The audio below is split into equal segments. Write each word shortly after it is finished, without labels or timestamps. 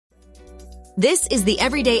This is the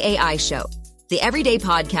Everyday AI Show, the everyday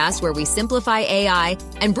podcast where we simplify AI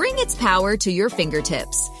and bring its power to your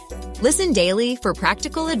fingertips. Listen daily for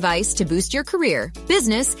practical advice to boost your career,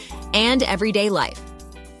 business, and everyday life.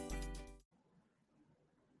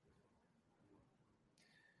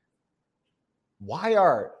 Why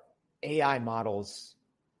are AI models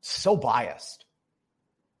so biased?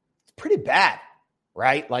 It's pretty bad,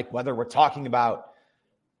 right? Like whether we're talking about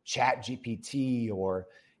ChatGPT or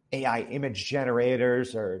AI image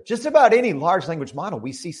generators or just about any large language model,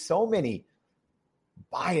 we see so many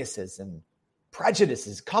biases and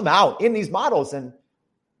prejudices come out in these models. And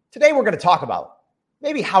today we're going to talk about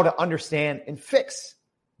maybe how to understand and fix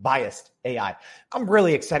biased AI. I'm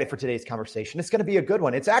really excited for today's conversation. It's going to be a good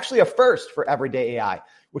one. It's actually a first for Everyday AI,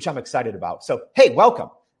 which I'm excited about. So, hey, welcome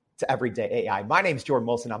to Everyday AI. My name is Jordan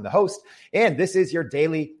Wilson. I'm the host, and this is your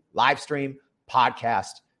daily live stream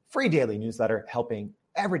podcast, free daily newsletter helping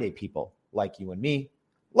everyday people like you and me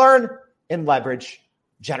learn and leverage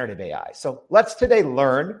generative AI. So let's today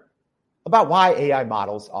learn about why AI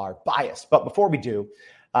models are biased. But before we do,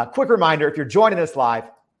 a quick reminder, if you're joining us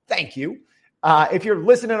live, thank you. If you're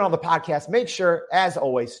listening on the podcast, make sure, as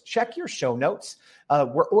always, check your show notes.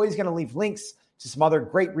 We're always going to leave links to some other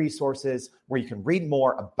great resources where you can read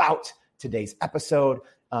more about today's episode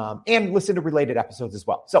and listen to related episodes as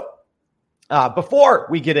well. So before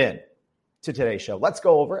we get in to today's show, let's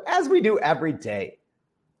go over, as we do every day,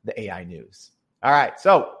 the AI news. All right.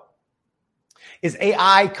 So is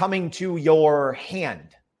AI coming to your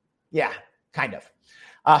hand? Yeah, kind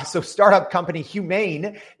of. So startup company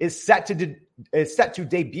Humane is set to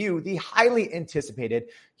debut the highly anticipated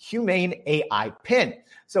Humane AI Pin.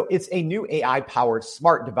 So it's a new AI-powered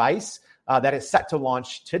smart device that is set to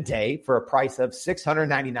launch today for a price of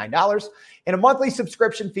 $699 and a monthly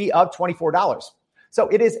subscription fee of $24. So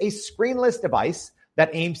it is a screenless device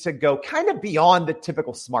that aims to go kind of beyond the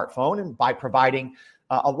typical smartphone and by providing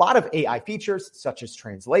a lot of AI features such as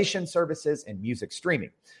translation services and music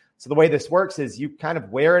streaming. So the way this works is you kind of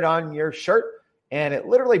wear it on your shirt and it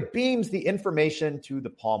literally beams the information to the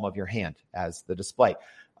palm of your hand as the display.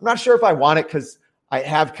 I'm not sure if I want it because I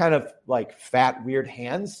have kind of like fat, weird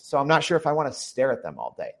hands. So I'm not sure if I want to stare at them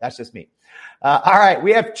all day. That's just me. All right.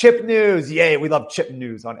 We have chip news. Yay. We love chip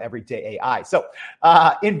news on Everyday AI. So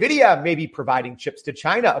NVIDIA may be providing chips to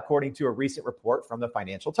China, according to a recent report from the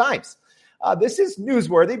Financial Times. This is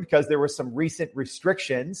newsworthy because there were some recent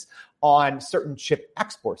restrictions on certain chip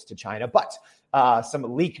exports to China, but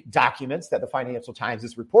some leaked documents that the Financial Times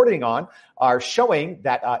is reporting on are showing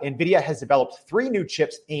that NVIDIA has developed 3 new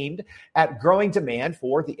chips aimed at growing demand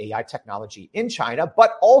for the AI technology in China,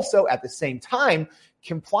 but also at the same time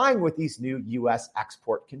complying with these new U.S.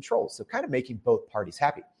 export controls. So kind of making both parties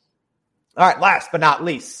happy. All right, last but not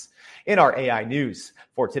least, in our AI news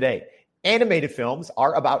for today, animated films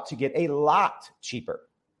are about to get a lot cheaper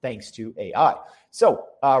thanks to AI. So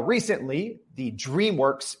recently, the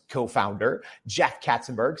DreamWorks co-founder, Jeff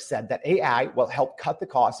Katzenberg, said that AI will help cut the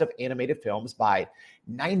cost of animated films by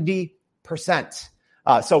 90%.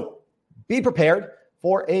 So be prepared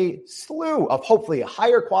for a slew of hopefully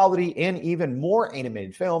higher quality and even more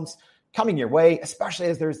animated films coming your way, especially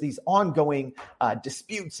as there's these ongoing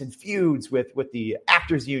disputes and feuds with the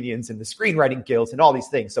actors unions and the screenwriting guilds and all these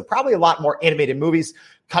things. So probably a lot more animated movies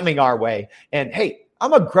coming our way. And hey,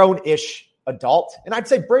 I'm a grown-ish adult, and I'd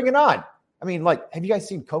say bring it on. I mean, like, have you guys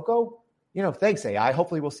seen Coco? Thanks, AI.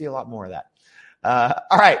 Hopefully we'll see a lot more of that.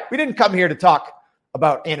 All right, we didn't come here to talk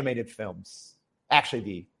about animated films. Actually,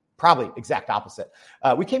 the probably exact opposite.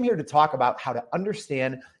 We came here to talk about how to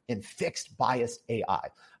understand and fix biased AI.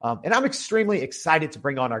 And I'm extremely excited to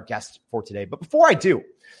bring on our guest for today. But before I do,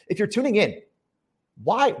 if you're tuning in,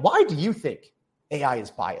 why do you think AI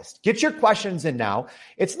is biased? Get your questions in now.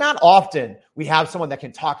 It's not often we have someone that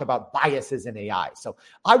can talk about biases in AI. So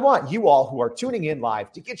I want you all who are tuning in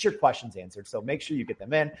live to get your questions answered. So make sure you get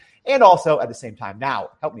them in. And also at the same time now,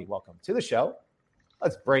 help me welcome to the show.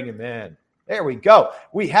 Let's bring him in. There we go.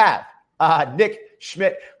 We have Nick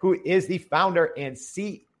Schmidt, who is the founder and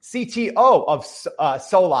CTO of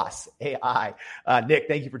Solas AI. Nick,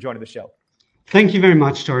 thank you for joining the show. Thank you very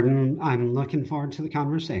much, Jordan. I'm looking forward to the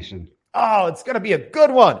conversation. Oh, it's going to be a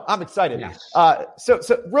good one. I'm excited. Yes. So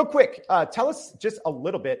real quick, tell us just a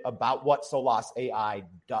little bit about what Solas AI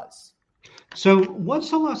does. So what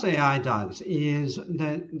Solas AI does is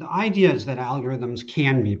that the idea is that algorithms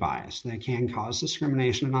can be biased. They can cause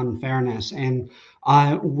discrimination and unfairness. And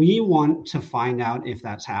we want to find out if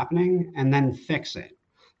that's happening and then fix it.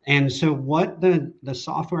 And so what the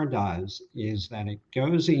software does is that it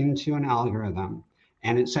goes into an algorithm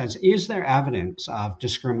And it says, is there evidence of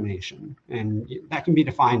discrimination? And that can be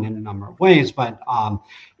defined in a number of ways, but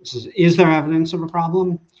it says, is there evidence of a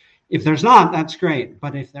problem? If there's not, that's great.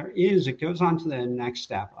 But if there is, it goes on to the next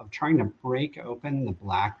step of trying to break open the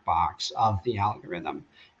black box of the algorithm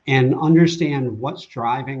and understand what's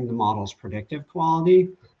driving the model's predictive quality,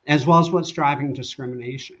 as well as what's driving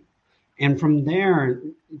discrimination. And from there,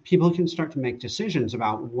 people can start to make decisions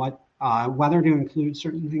about whether to include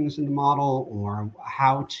certain things in the model or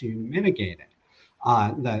how to mitigate it,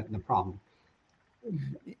 the problem.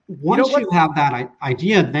 Once you have that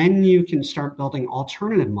idea, then you can start building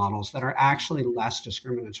alternative models that are actually less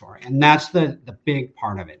discriminatory. And that's the big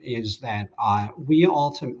part of it, is that we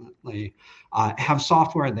ultimately have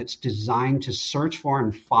software that's designed to search for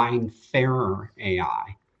and find fairer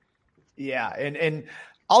AI. Yeah, and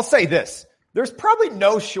I'll say this. There's probably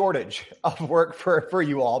no shortage of work for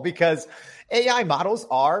you all, because AI models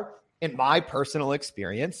are, in my personal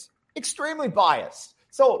experience, extremely biased.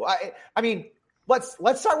 So, I mean,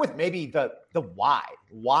 let's start with maybe the why.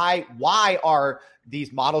 Why are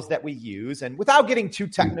these models that we use, and without getting too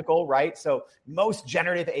technical, right? So most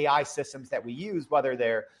generative AI systems that we use, whether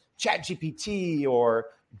they're ChatGPT or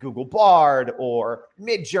Google Bard or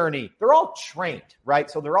Midjourney, they're all trained, right?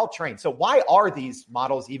 So they're all trained. So why are these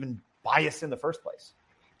models even biased in the first place?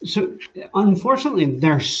 So unfortunately,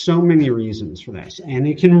 there's so many reasons for this, and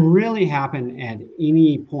it can really happen at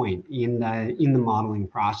any point in the modeling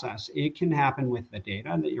process. It can happen with the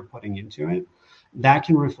data that you're putting into it. That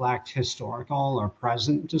can reflect historical or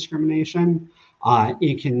present discrimination.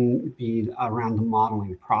 It can be around the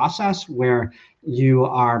modeling process, where you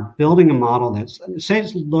are building a model that's, say,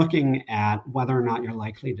 it's looking at whether or not you're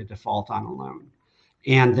likely to default on a loan.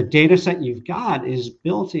 And the data set you've got is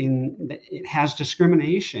built in, it has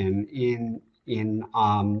discrimination in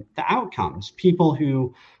the outcomes. People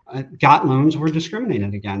who got loans were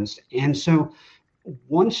discriminated against. And so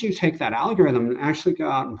once you take that algorithm and actually go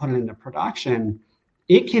out and put it into production,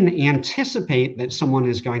 it can anticipate that someone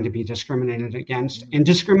is going to be discriminated against and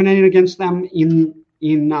discriminated against them in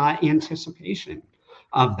anticipation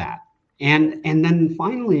of that. And then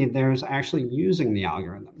finally, there's actually using the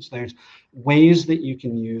algorithms. There's ways that you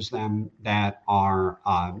can use them that are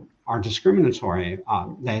discriminatory.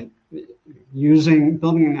 That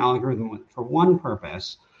building an algorithm for one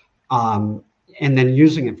purpose, and then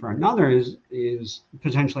using it for another is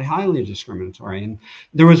potentially highly discriminatory. And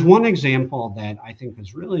there was one example that I think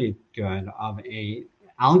was really good of a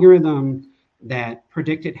algorithm that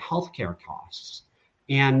predicted healthcare costs.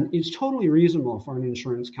 And it's totally reasonable for an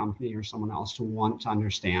insurance company or someone else to want to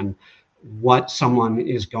understand what someone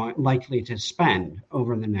is likely to spend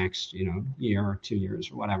over the next, year or 2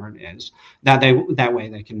 years or whatever it is. That way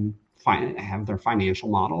they can have their financial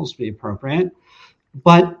models be appropriate.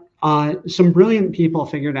 But some brilliant people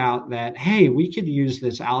figured out that, hey, we could use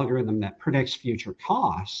this algorithm that predicts future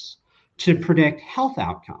costs to predict health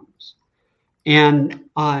outcomes. And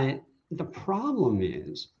the problem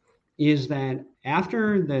is that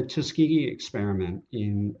after the Tuskegee experiment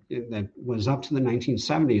that was up to the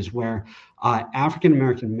 1970s, where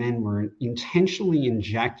African-American men were intentionally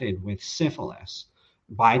injected with syphilis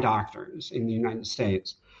by doctors in the United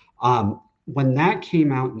States, when that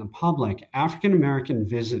came out in the public, African-American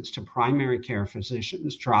visits to primary care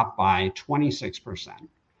physicians dropped by 26%.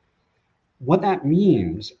 What that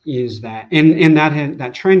means is that, and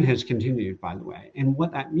that trend has continued, by the way, and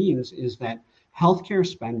what that means is that healthcare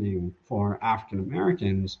spending for African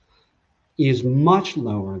Americans is much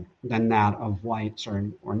lower than that of whites or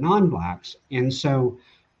non-Blacks. And so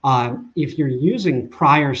if you're using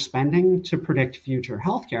prior spending to predict future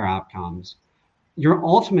healthcare outcomes, you're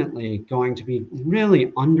ultimately going to be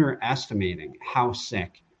really underestimating how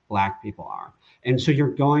sick Black people are. And so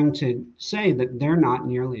you're going to say that they're not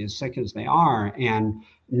nearly as sick as they are and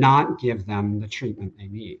not give them the treatment they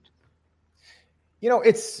need.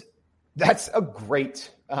 That's a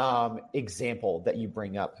great example that you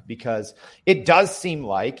bring up, because it does seem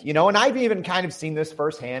like, and I've even kind of seen this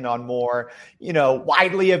firsthand on more,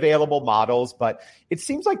 widely available models, but it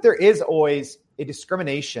seems like there is always a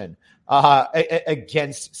discrimination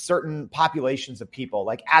against certain populations of people.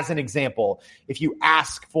 Like, as an example, if you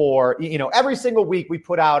ask for, every single week we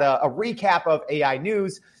put out a recap of AI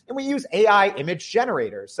news, and we use AI image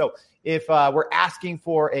generators. So if we're asking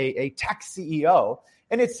for a tech CEO,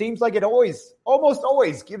 and it seems like it almost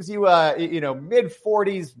always gives you a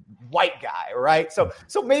mid-40s white guy, right? So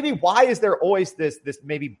maybe why is there always this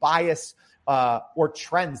maybe bias or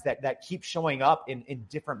trends that keep showing up in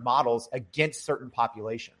different models against certain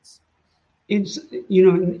populations? It's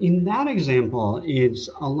in that example, it's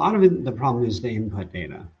a lot of it. The problem is the input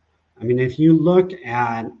data. I mean, if you look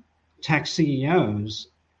at tech CEOs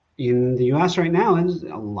in the US right now, it's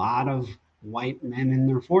a lot of white men in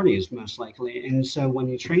their 40s, most likely. And so when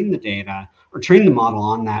you train the data or train the model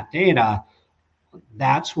on that data,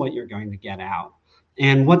 that's what you're going to get out.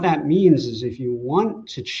 And what that means is if you want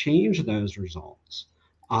to change those results,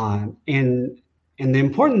 and the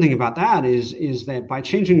important thing about that is that by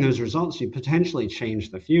changing those results, you potentially change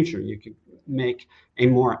the future. You could make a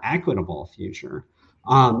more equitable future.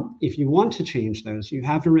 If you want to change those, you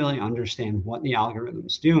have to really understand what the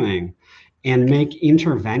algorithm's doing and make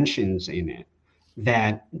interventions in it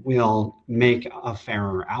that will make a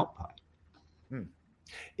fairer output.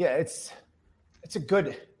 Yeah, it's a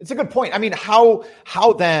good point. I mean, how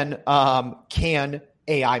then can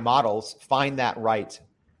AI models find that right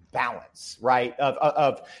balance, right?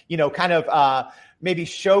 Of kind of maybe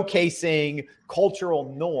showcasing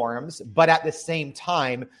cultural norms, but at the same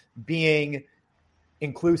time being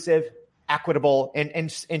inclusive, equitable,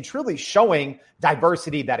 and truly showing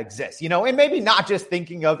diversity that exists, and maybe not just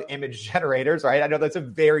thinking of image generators, right? I know that's a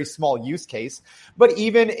very small use case, but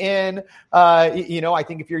even in, I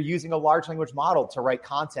think if you're using a large language model to write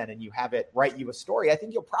content and you have it write you a story, I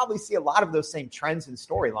think you'll probably see a lot of those same trends and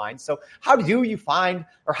storylines. So how do you find,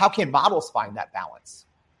 or how can models find that balance?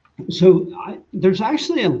 So there's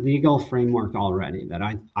actually a legal framework already that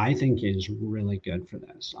I think is really good for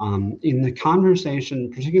this. In the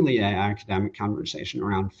conversation, particularly the academic conversation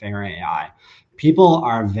around fair AI, people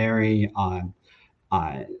are very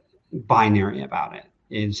binary about it.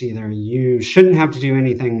 It's either you shouldn't have to do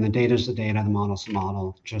anything, the data's the data, the model's the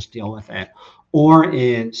model, just deal with it, or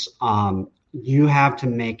it's you have to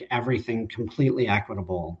make everything completely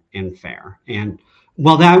equitable and fair. And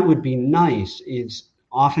while that would be nice, it's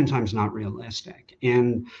oftentimes not realistic.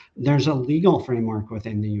 And there's a legal framework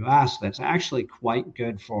within the US that's actually quite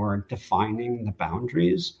good for defining the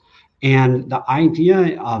boundaries. And the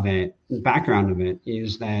idea of it, the background of it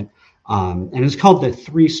is that, and it's called the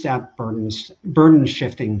 3-step burden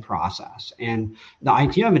shifting process. And the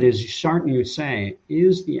idea of it is you start and you say,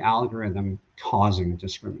 is the algorithm causing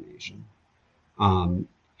discrimination? And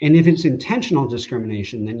if it's intentional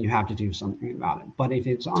discrimination, then you have to do something about it. But if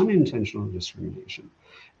it's unintentional discrimination,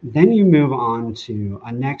 then you move on to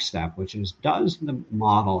a next step, which is, does the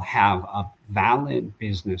model have a valid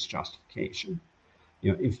business justification?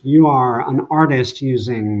 If you are an artist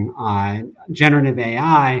using generative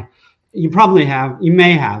AI, you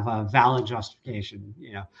may have a valid justification.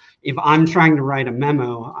 If I'm trying to write a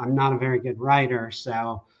memo, I'm not a very good writer,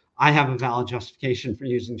 so I have a valid justification for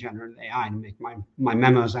using generative AI to make my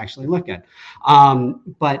memos actually look good.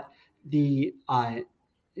 But the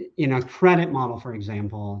in a credit model, for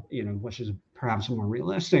example, which is perhaps a more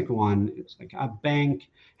realistic one, it's like a bank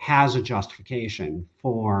has a justification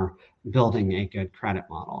for building a good credit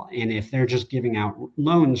model. And if they're just giving out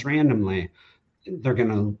loans randomly, they're going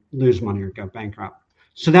to lose money or go bankrupt.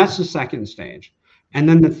 So that's the second stage. And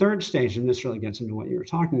then the third stage, and this really gets into what you were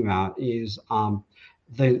talking about, is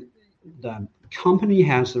the company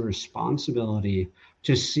has the responsibility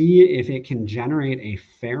to see if it can generate a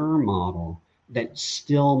fairer model that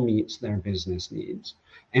still meets their business needs.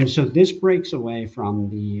 And so this breaks away from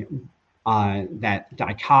the that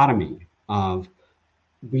dichotomy of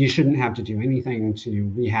we shouldn't have to do anything to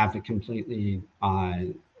we have to completely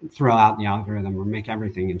throw out the algorithm or make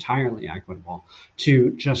everything entirely equitable,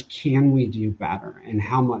 to just can we do better and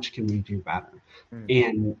how much can we do better?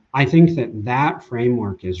 And I think that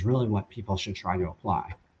framework is really what people should try to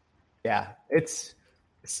apply. Yeah, it's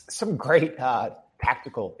some great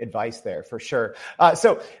tactical advice there for sure.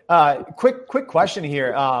 So quick question here.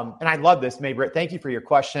 And I love this, Maybritt. Thank you for your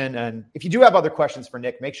question. And if you do have other questions for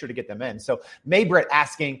Nick, make sure to get them in. So Maybritt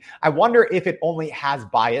asking, I wonder if it only has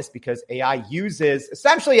bias because AI uses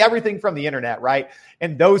essentially everything from the internet, right?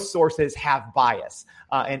 And those sources have bias.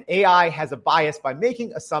 And AI has a bias by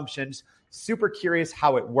making assumptions. Super curious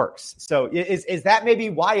how it works. So is that maybe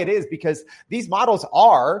why it is? Because these models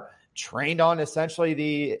are trained on essentially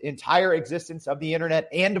the entire existence of the internet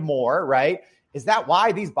and more, right? Is that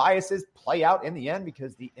why these biases play out in the end?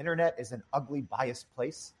 Because the internet is an ugly, biased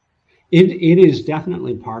place? It is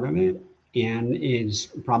definitely part of it, and is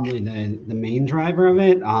probably the main driver of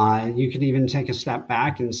it. You could even take a step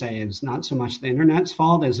back and say it's not so much the internet's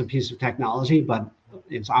fault as a piece of technology, but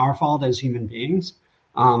it's our fault as human beings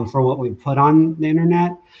for what we put on the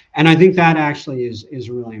internet. And I think that actually is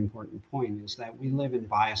a really important point, is that we live in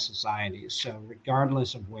biased societies. So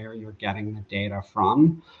regardless of where you're getting the data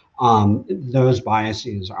from, those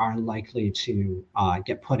biases are likely to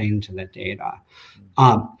get put into the data.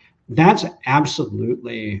 That's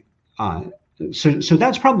absolutely So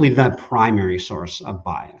that's probably the primary source of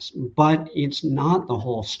bias, but it's not the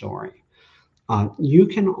whole story. You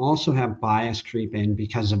can also have bias creep in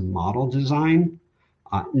because of model design,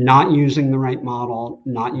 not using the right model,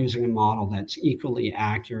 not using a model that's equally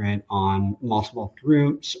accurate on multiple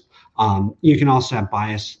groups. You can also have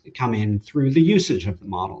bias come in through the usage of the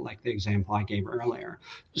model, like the example I gave earlier.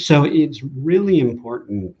 So it's really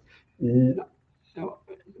important.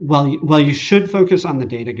 Well, you should focus on the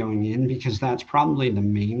data going in because that's probably the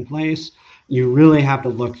main place. You really have to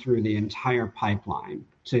look through the entire pipeline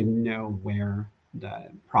to know where the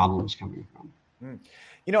problem's coming from.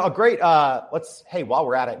 A great, hey, while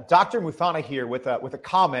we're at it, Dr. Muthana here with a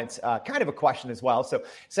comment, kind of a question as well. So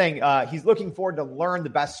saying he's looking forward to learn the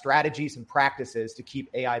best strategies and practices to keep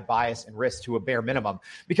AI bias and risk to a bare minimum,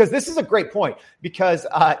 because this is a great point because,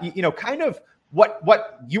 kind of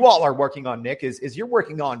what you all are working on, Nick, is you're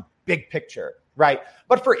working on big picture, right?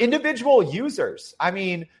 But for individual users, I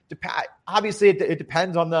mean, obviously it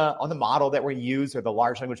depends on the model that we use or the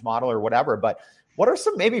large language model or whatever, but what are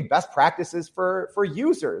some maybe best practices for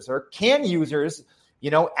users, or can users,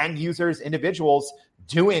 end users, individuals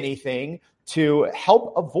do anything to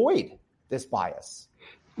help avoid this bias?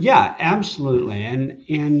 Yeah, absolutely.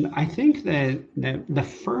 And I think that the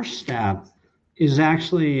first step is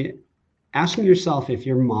actually asking yourself if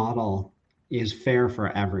your model is fair for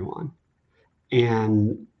everyone.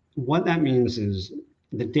 And what that means is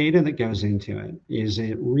the data that goes into it, is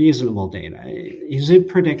it reasonable data? Is it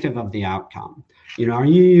predictive of the outcome? Are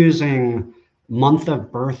you using month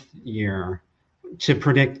of birth year to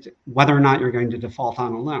predict whether or not you're going to default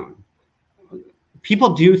on a loan?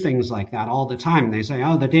 People do things like that all the time. They say,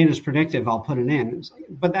 oh, the data is predictive, I'll put it in.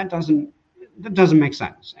 But that doesn't make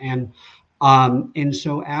sense. And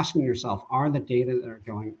so asking yourself, are the data that are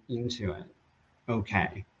going into it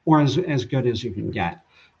okay, or as good as you can get?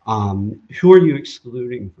 Who are you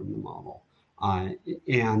excluding from the model?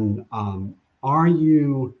 And are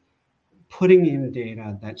you putting in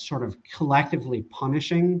data that's sort of collectively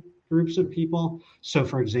punishing groups of people? So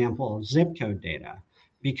for example, zip code data,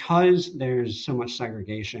 because there's so much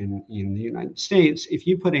segregation in the United States, if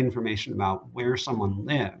you put information about where someone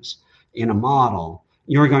lives in a model,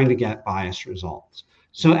 you're going to get biased results.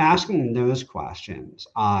 So asking those questions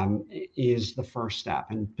is the first step,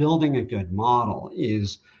 and building a good model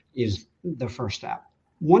is the first step.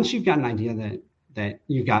 Once you've got an idea that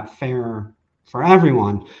you've got fair for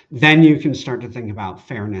everyone, then you can start to think about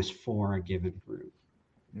fairness for a given group.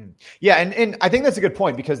 Yeah, and I think that's a good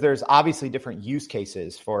point, because there's obviously different use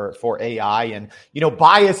cases for AI, and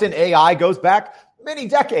bias in AI goes back many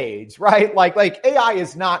decades, right? Like AI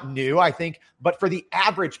is not new, I think, but for the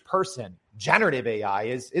average person, generative AI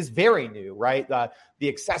is very new, right? The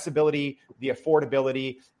accessibility, the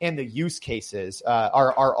affordability, and the use cases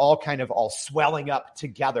are all kind of all swelling up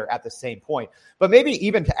together at the same point. But maybe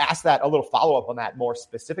even to ask that a little follow-up on that more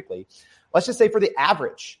specifically, let's just say for the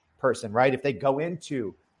average person, right? If they go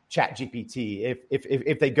into ChatGPT,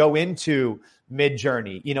 if they go into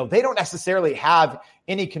Midjourney, they don't necessarily have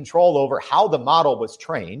any control over how the model was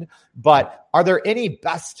trained, but are there any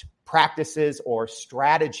best practices or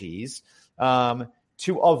strategies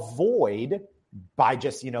to avoid, by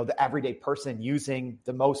just, the everyday person using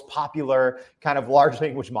the most popular kind of large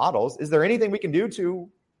language models? Is there anything we can do to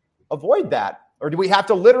avoid that? Or do we have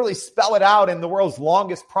to literally spell it out in the world's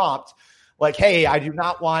longest prompt? Like, hey, I do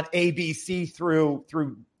not want A, B, C through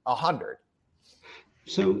 100.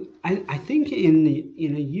 So I think in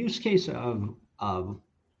a use case of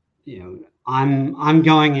I'm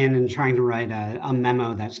going in and trying to write a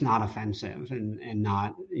memo that's not offensive and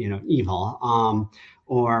not evil,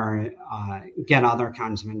 or get other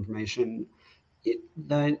kinds of information.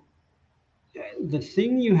 The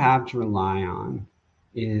thing you have to rely on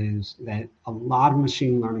is that a lot of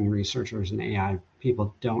machine learning researchers and AI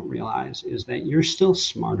people don't realize is that you're still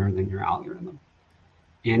smarter than your algorithm.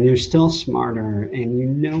 And you're still smarter, and you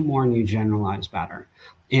know more, and you generalize better.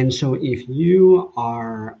 And so if you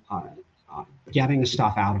are getting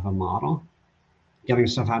stuff out of a model, getting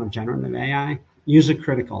stuff out of generative AI, use a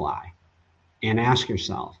critical eye and ask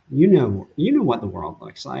yourself, you know what the world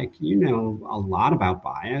looks like. You know a lot about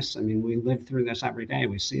bias. I mean, we live through this every day.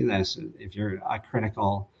 We see this. If you're a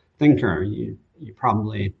critical thinker, you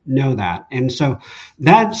probably know that. And so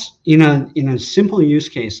that's in a simple use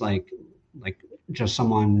case like just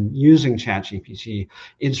someone using ChatGPT,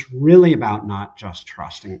 it's really about not just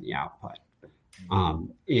trusting the output.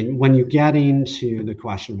 And when you get into the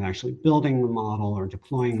question of actually building the model or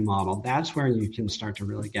deploying the model, that's where you can start to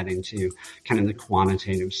really get into kind of the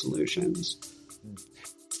quantitative solutions.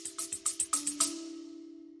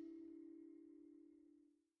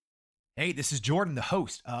 Hey, this is Jordan, the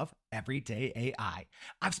host of Everyday AI.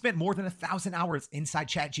 I've spent more than 1,000 hours inside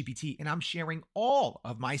ChatGPT, and I'm sharing all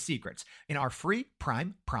of my secrets in our free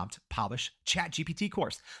Prime Prompt Polish ChatGPT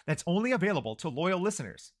course that's only available to loyal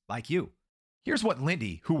listeners like you. Here's what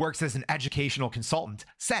Lindy, who works as an educational consultant,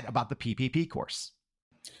 said about the PPP course.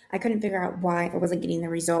 I couldn't figure out why I wasn't getting the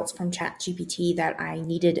results from ChatGPT that I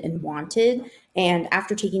needed and wanted. And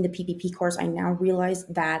after taking the PPP course, I now realize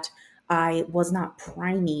that I was not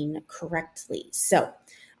priming correctly. So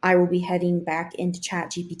I will be heading back into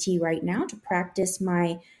ChatGPT right now to practice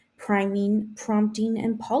my priming, prompting,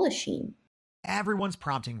 and polishing. Everyone's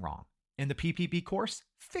prompting wrong, and the PPP course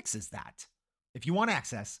fixes that. If you want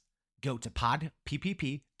access, go to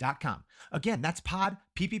podppp.com. Again, that's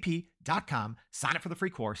podppp.com. Sign up for the free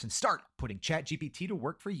course and start putting ChatGPT to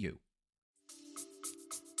work for you.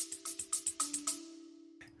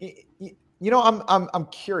 You know, I'm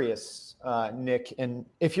curious, Nick, and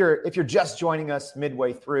if you're just joining us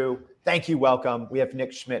midway through, thank you, welcome. We have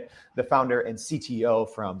Nick Schmidt, the founder and CTO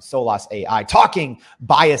from Solas AI, talking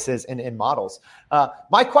biases in models.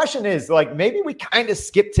 My question is, like, maybe we kind of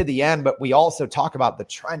skip to the end, but we also talk about the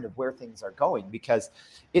trend of where things are going, because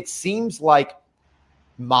it seems like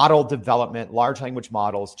model development, large language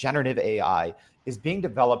models, generative AI is being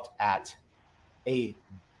developed at a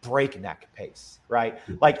breakneck pace, right?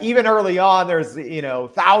 Like even early on, there's,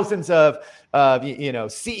 thousands of,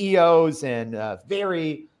 CEOs and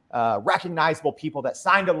very recognizable people that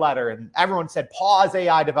signed a letter and everyone said, pause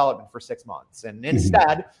AI development for 6 months. And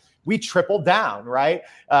instead we tripled down, right?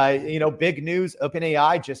 Big news,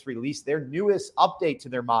 OpenAI just released their newest update to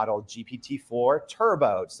their model, GPT-4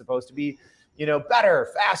 Turbo. It's supposed to be, better,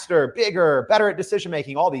 faster, bigger, better at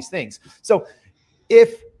decision-making, all these things. So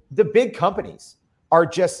if the big companies are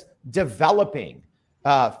just developing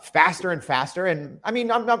faster and faster. And I mean,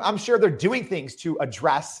 I'm sure they're doing things to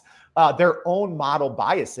address their own model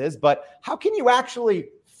biases, but how can you actually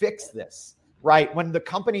fix this, right? When the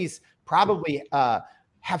companies probably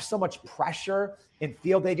have so much pressure and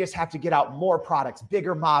feel they just have to get out more products,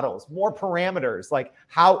 bigger models, more parameters. Like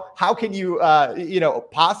how can you,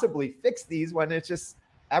 possibly fix these when it's just,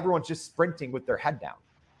 everyone's just sprinting with their head down?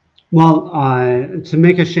 Well, to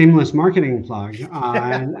make a shameless marketing plug,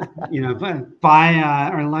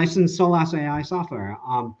 buy or license Solas AI software.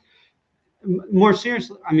 More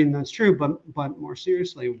seriously, I mean, that's true, but more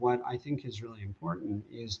seriously, what I think is really important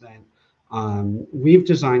is that we've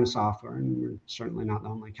designed software, and we're certainly not the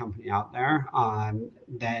only company out there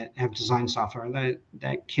that have designed software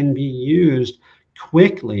that can be used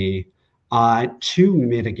quickly to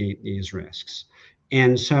mitigate these risks.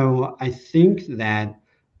 And so I think that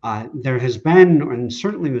there has been, and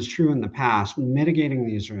certainly was true in the past, mitigating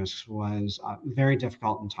these risks was very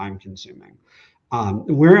difficult and time consuming.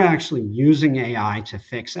 We're actually using AI to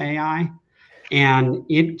fix AI, and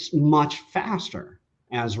it's much faster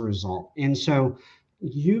as a result. And so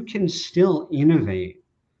you can still innovate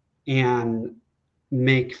and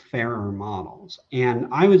make fairer models. And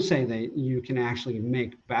I would say that you can actually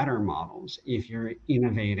make better models if you're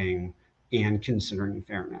innovating and considering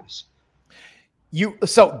fairness.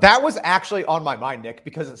 So that was actually on my mind, Nick,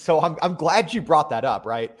 because I'm glad you brought that up,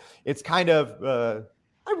 right? It's kind of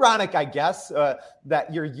ironic, I guess,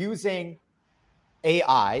 that you're using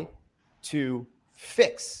AI to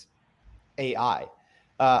fix AI.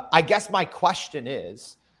 I guess my question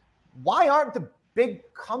is, why aren't the big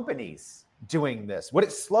companies doing this? Would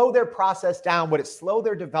it slow their process down? Would it slow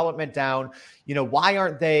their development down? Why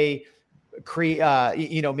aren't they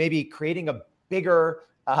maybe creating a bigger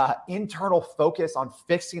internal focus on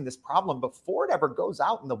fixing this problem before it ever goes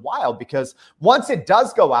out in the wild? Because once it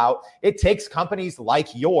does go out, it takes companies like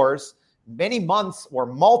yours many months or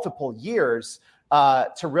multiple years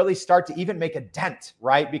to really start to even make a dent,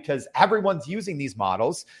 right? Because everyone's using these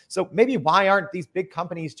models. So maybe why aren't these big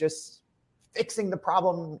companies just fixing the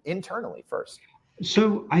problem internally first?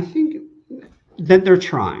 So I think that they're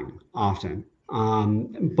trying often,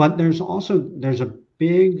 but there's a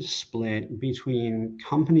big split between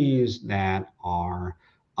companies that are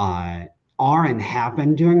and have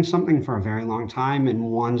been doing something for a very long time and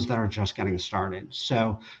ones that are just getting started.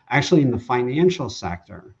 So actually in the financial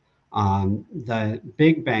sector, the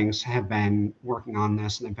big banks have been working on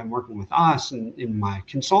this, and they've been working with us in my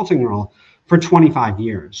consulting role for 25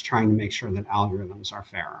 years, trying to make sure that algorithms are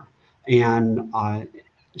fairer. And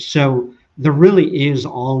so there really is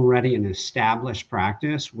already an established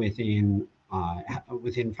practice within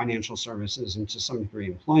financial services and to some degree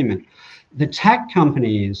employment. The tech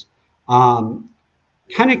companies kind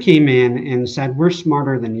of came in and said, we're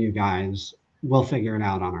smarter than you guys, we'll figure it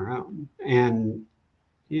out on our own. And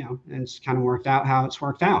it's kind of worked out how it's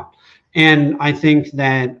worked out. And I think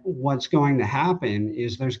that what's going to happen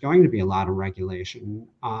is there's going to be a lot of regulation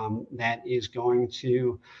that is going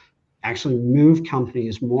to actually move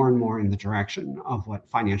companies more and more in the direction of what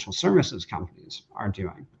financial services companies are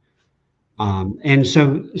doing. And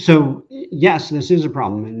so yes, this is a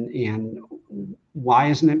problem. And why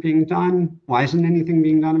isn't it being done? Why isn't anything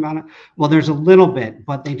being done about it? Well, there's a little bit,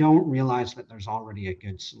 but they don't realize that there's already a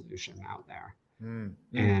good solution out there.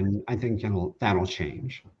 And I think that'll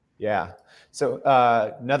change. Yeah. So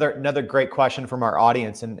another great question from our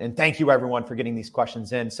audience, and thank you everyone for getting these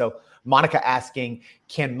questions in. So Monica asking,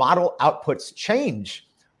 can model outputs change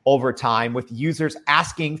over time with users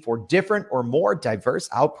asking for different or more diverse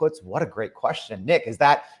outputs? What a great question, Nick. Is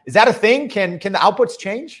that a thing? Can the outputs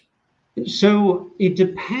change? So it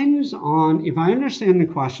depends on, if I understand the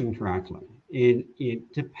question correctly,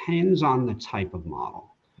 it depends on the type of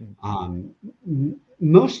model.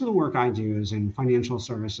 Most of the work I do is in financial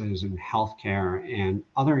services and healthcare and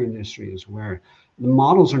other industries where the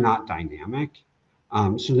models are not dynamic.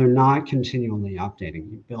 So they're not continually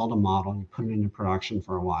updating. You build a model, you put it into production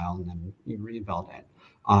for a while, and then you rebuild it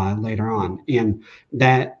later on. And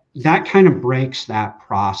that kind of breaks that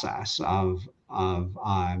process of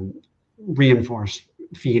reinforced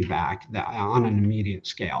feedback on an immediate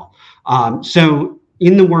scale. So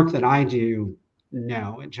in the work that I do,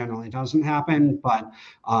 no, it generally doesn't happen. But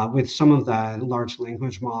with some of the large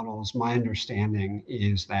language models, my understanding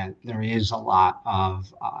is that there is a lot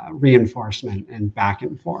of reinforcement and back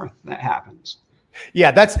and forth that happens.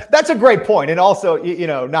 Yeah, that's a great point. And also,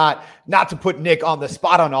 not to put Nick on the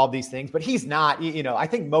spot on all these things, but he's not, I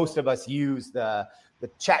think most of us use the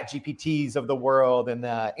Chat GPTs of the world and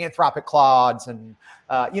the Anthropic Claudes and,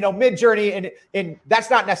 Midjourney. And that's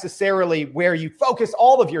not necessarily where you focus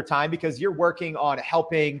all of your time, because you're working on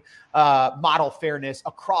helping model fairness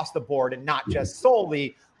across the board and not just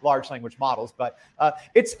solely large language models. But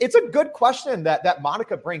it's a good question that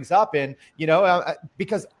Monica brings up. And,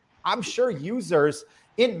 because I'm sure users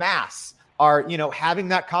in mass are, having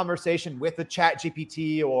that conversation with a Chat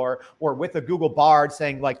GPT or with a Google Bard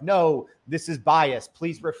saying like, no, this is biased.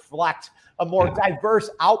 Please reflect a more diverse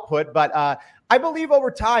output. But I believe over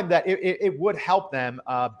time that it would help them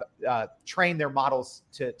train their models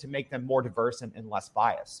to make them more diverse and less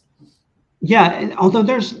biased. Yeah, although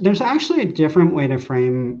there's actually a different way to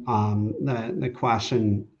frame the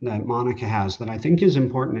question that Monica has that I think is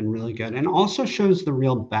important and really good, and also shows the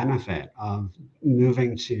real benefit of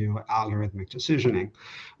moving to algorithmic decisioning,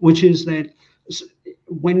 which is that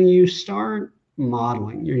when you start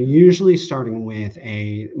modeling, you're usually starting with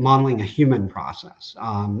modeling a human process.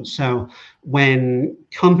 So when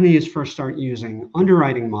companies first start using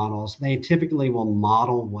underwriting models, they typically will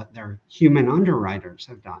model what their human underwriters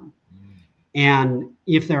have done. And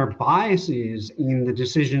if there are biases in the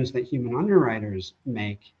decisions that human underwriters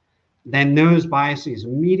make, then those biases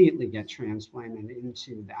immediately get transplanted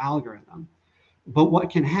into the algorithm. But what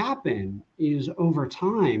can happen is over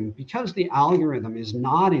time, because the algorithm is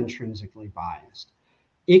not intrinsically biased,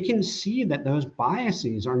 it can see that those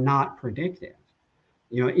biases are not predictive.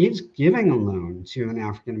 It's giving a loan to an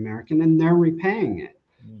African American and they're repaying it,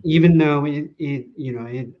 even though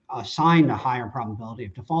it assigned a higher probability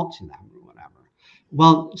of default to them or whatever.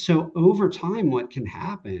 Well, so over time, what can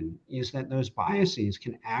happen is that those biases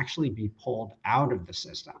can actually be pulled out of the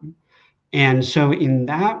system. And so in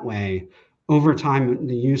that way, over time,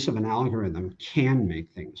 the use of an algorithm can make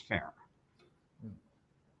things fair.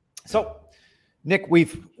 So, Nick,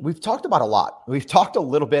 we've talked about a lot. We've talked a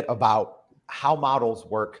little bit about how models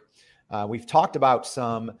work. We've talked about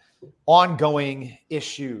some ongoing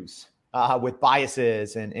issues with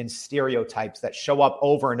biases and stereotypes that show up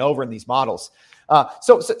over and over in these models.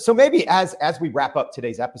 So maybe as we wrap up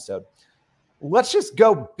today's episode, let's just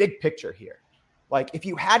go big picture here. Like, if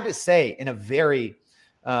you had to say in a very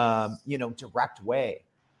direct way,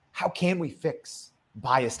 how can we fix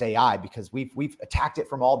biased AI? Because we've attacked it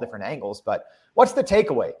from all different angles, but what's the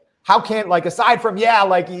takeaway? How can, aside from,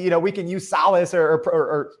 we can use Solace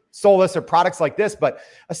or Solus or products like this, but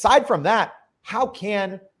aside from that, how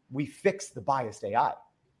can we fix the biased AI?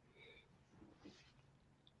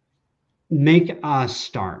 Make a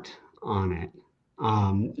start on it.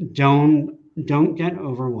 Don't get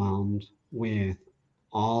overwhelmed with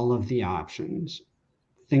all of the options.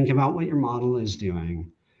 Think about what your model is doing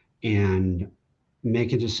and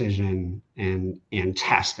make a decision and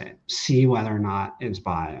test it. See whether or not it's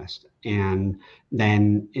biased, and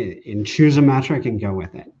then choose a metric and go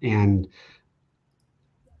with it, and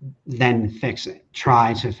then fix it.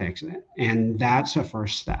 Try to fix it, and that's a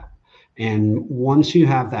first step. And once you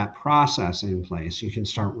have that process in place, you can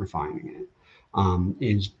start refining it.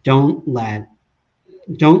 Don't let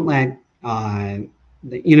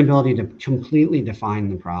the inability to completely define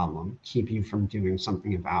the problem keep you from doing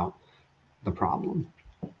something about the problem.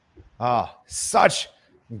 Oh, such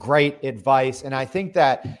great advice. And I think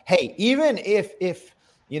that, hey, even if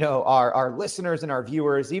our listeners and our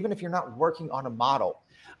viewers, even if you're not working on a model,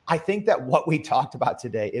 I think that what we talked about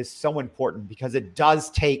today is so important because it does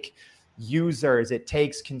take users, it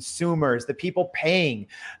takes consumers, the people paying,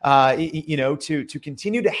 to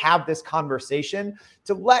continue to have this conversation,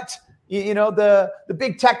 to let the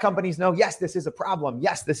big tech companies know, yes, this is a problem.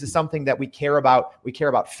 Yes, this is something that we care about. We care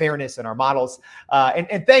about fairness in our models.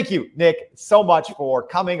 And thank you, Nick, so much for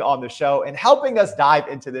coming on the show and helping us dive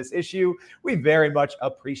into this issue. We very much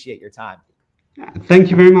appreciate your time.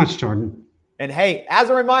 Thank you very much, Jordan. And hey, as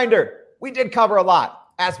a reminder, we did cover a lot,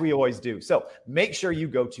 as we always do. So make sure you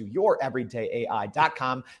go to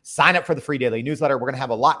youreverydayai.com, sign up for the free daily newsletter. We're going to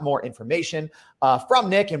have a lot more information from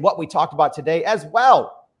Nick and what we talked about today, as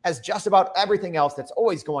well as just about everything else that's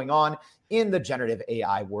always going on in the generative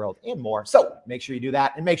AI world and more. So make sure you do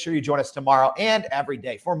that and make sure you join us tomorrow and every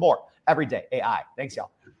day for more Everyday AI. Thanks,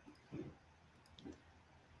 y'all.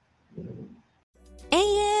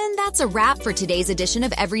 And that's a wrap for today's edition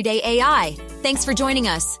of Everyday AI. Thanks for joining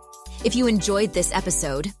us. If you enjoyed this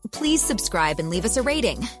episode, please subscribe and leave us a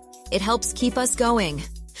rating. It helps keep us going.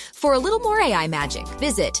 For a little more AI magic,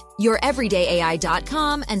 visit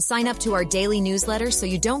youreverydayai.com and sign up to our daily newsletter so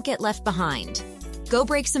you don't get left behind. Go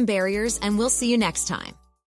break some barriers, and we'll see you next time.